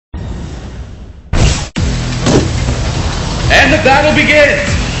And the battle begins!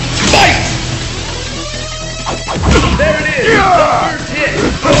 Fight! There it is! The first hit!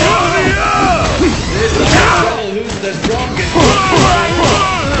 This is the battle who's the strongest!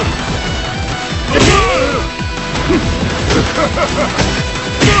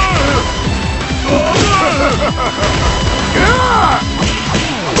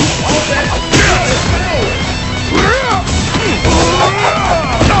 All that power!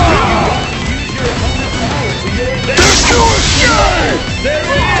 Use your opponent's power to your advantage! There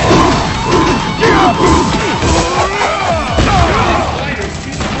it is! Fighter's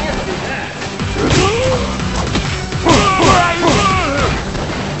too smart for that!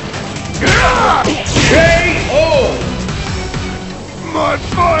 KO! My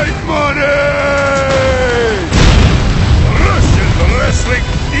fight money! Russian wrestling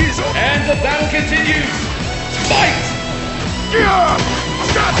is on. And the battle continues! Fight!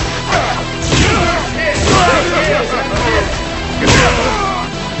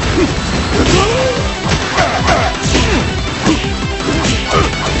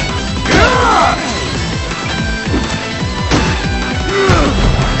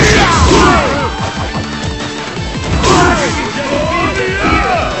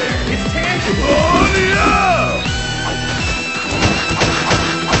 It's tangible!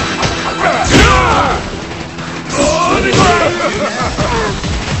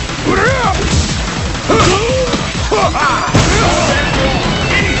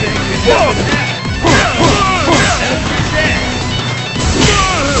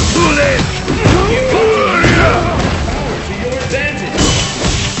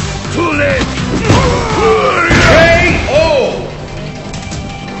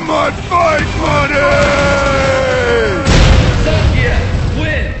 My fight money! Zangief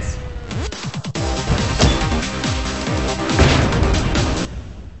wins!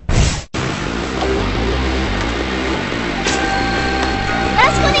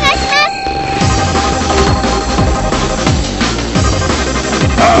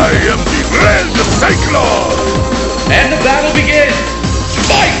 I am the Grand Cyclone! And the battle begins!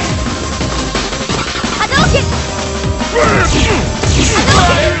 Fight! Hadouken!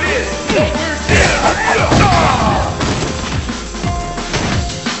 There it is! The first hit!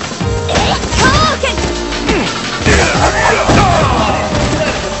 Hadouken!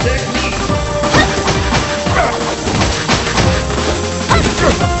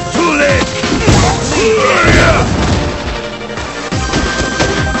 Too late!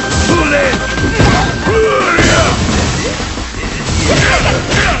 Too late!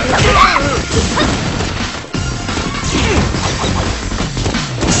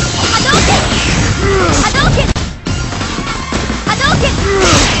 Hadouken! Hadouken!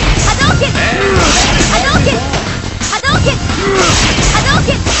 Hadouken! Hadouken! Hadouken!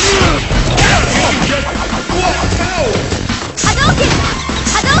 Hadouken! What power! Hadouken!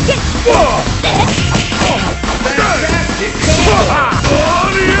 Hadouken! Fantastic combo!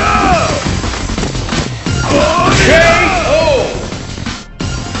 KO!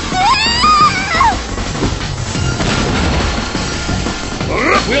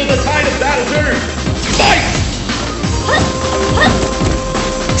 Will the tide of battle turn? Fight!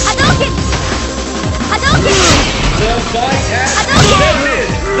 Hadouken! Hadouken! The fight has Hadouken! there it is!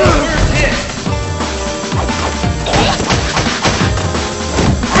 The first hit!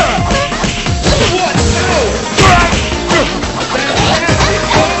 What power! Fantastic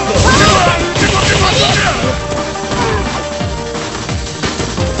combo!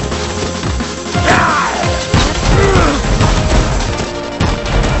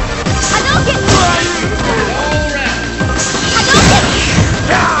 Hadouken! All around!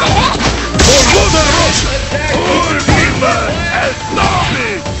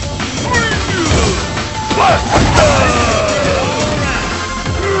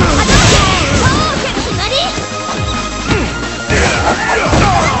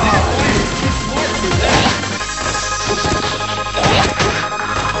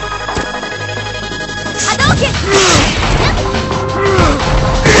 Hadouken!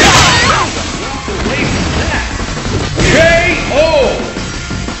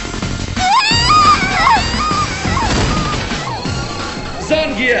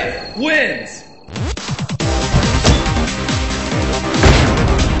 Zangief wins!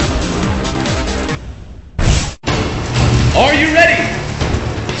 Are you ready?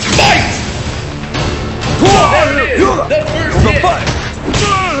 Fight! There it is! The first hit!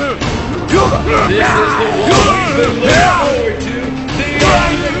 This is the one we've been looking forward to. The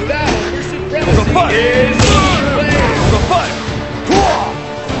ultimate battle for supremacy is underway!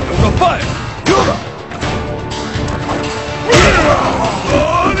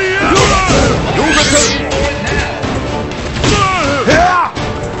 Looking for it now.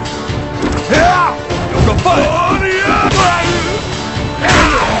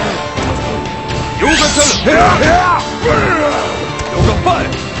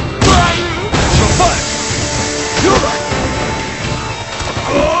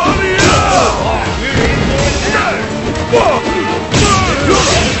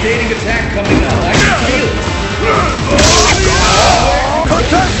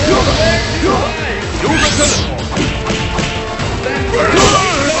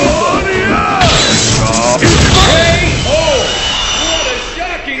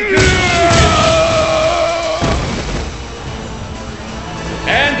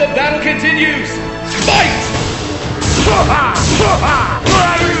 the battle continues. Fight!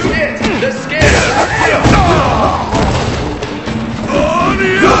 Hit the scale.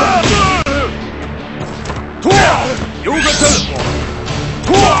 Yoga teleport.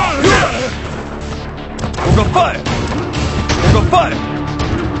 Yoga fight. Yoga fight.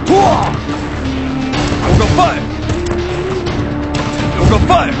 Yoga fight. Yoga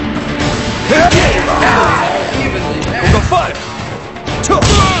fight. Evenly Yoga matched. fight.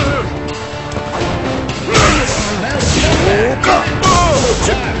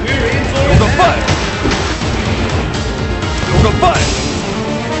 Time, we're in for Yoga it. fight. Yoga fight.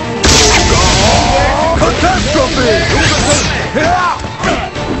 Catastrophe.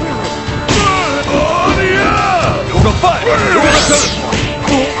 Yoga fight. Yoga teleport.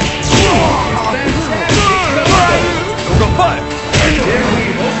 Yoga fight. There we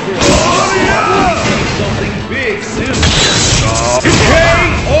hope for something big soon.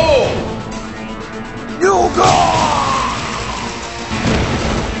 KO! Yoga.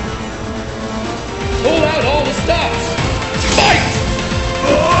 Pull out all the stops. Fight!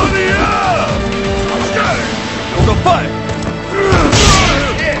 Yoga fight.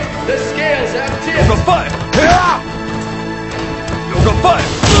 Hit the scales have tipped. Yoga fight. Yoga fight.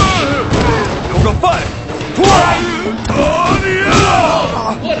 Yoga fight.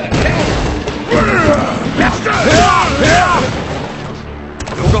 What a counter!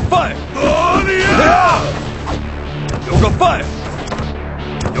 Yoga fight. Yoga fight.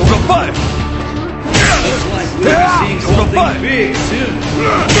 Yoga fight. Looks like we'll be seeing Yoga something fight. big soon.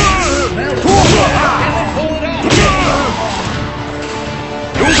 Can they pull it off?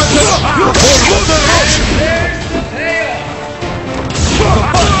 Yoga teleport. There's the payoff. Yoga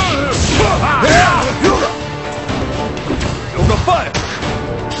fight. Yoga fight.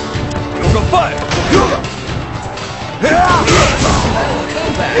 Yoga fight.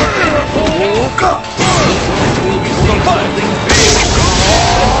 Come back. Can they pull it off? We'll be seeing something big.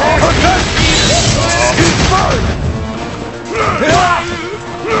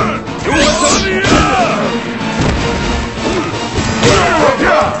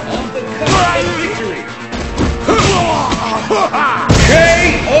 On the cusp of victory.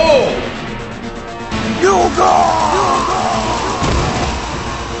 KO!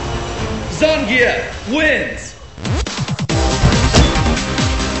 Zangief wins!